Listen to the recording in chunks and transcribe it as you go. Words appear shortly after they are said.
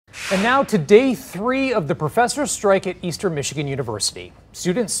And now to day 3 of the professor's strike at Eastern Michigan University.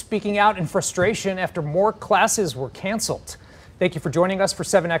 Students speaking out in frustration after more classes were canceled. Thank you for joining us for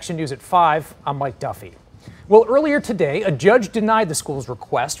 7 Action News at 5. I'm Mike Duffy. Well, earlier today, a judge denied the school's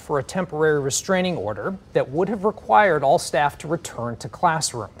request for a temporary restraining order that would have required all staff to return to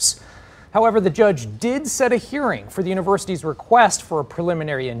classrooms. However, the judge did set a hearing for the university's request for a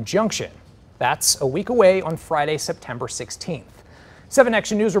preliminary injunction. That's a week away on Friday, September 16th. 7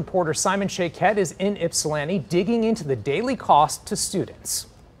 Action News reporter Simon Shaquette is in Ypsilanti digging into the daily cost to students.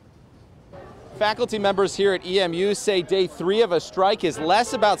 Faculty members here at EMU say day 3 of a strike is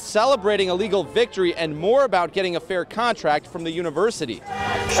less about celebrating a legal victory and more about getting a fair contract from the university.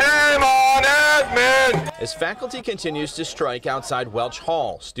 Shame on admin! As faculty continues to strike outside Welch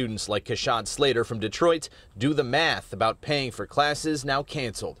Hall, students like Kashad Slater from Detroit do the math about paying for classes now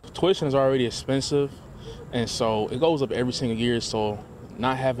canceled. Tuition is already expensive, and so it goes up every single year, so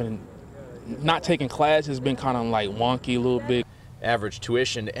not taking class has been kind of like wonky a little bit. Average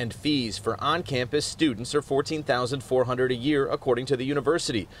tuition and fees for on-campus students are $14,400 a year, according to the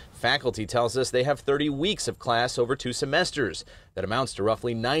university. Faculty tells us they have 30 weeks of class over 2 semesters. That amounts to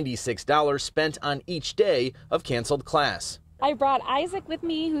roughly $96 spent on each day of canceled class. I brought Isaac with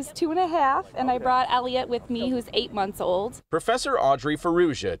me, who's 2.5, and I brought Elliot with me, who's 8 months old. Professor Audrey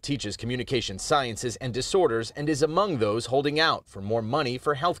Ferrugia teaches communication sciences and disorders and is among those holding out for more money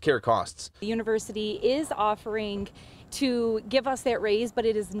for healthcare costs. The university is offering to give us that raise, but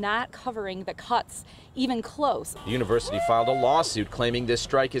it is not covering the cuts even close. The university filed a lawsuit claiming this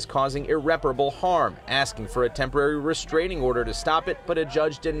strike is causing irreparable harm, asking for a temporary restraining order to stop it, but a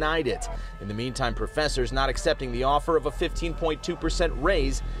judge denied it. In the meantime, professors not accepting the offer of a 15.2%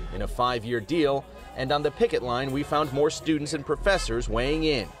 raise in a 5-year deal. And on the picket line, we found more students and professors weighing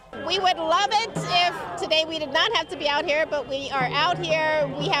in. We would love it if today we did not have to be out here, but we are out here.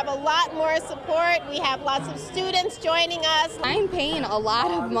 We have a lot more support. We have lots of students joining us. I'm paying a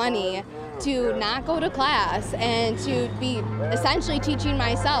lot of money to not go to class and to be essentially teaching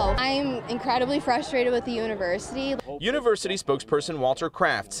myself. I'm incredibly frustrated with the university. University spokesperson Walter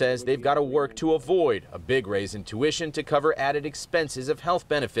Kraft says they've got to work to avoid a big raise in tuition to cover added expenses of health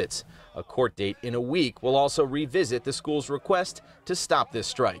benefits. A court date in a week will also revisit the school's request to stop this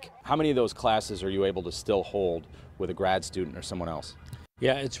strike. How many of those classes are you able to still hold with a grad student or someone else?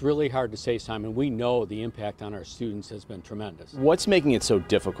 Yeah, it's really hard to say, Simon. We know the impact on our students has been tremendous. What's making it so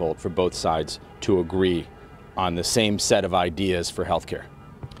difficult for both sides to agree on the same set of ideas for healthcare?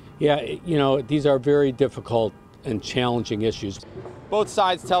 Yeah, you know, these are very difficult and challenging issues. Both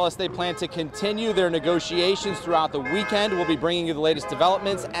sides tell us they plan to continue their negotiations throughout the weekend. We'll be bringing you the latest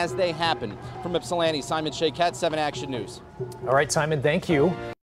developments as they happen. From Ypsilanti, Simon Shaquette, 7 Action News. All right, Simon, thank you.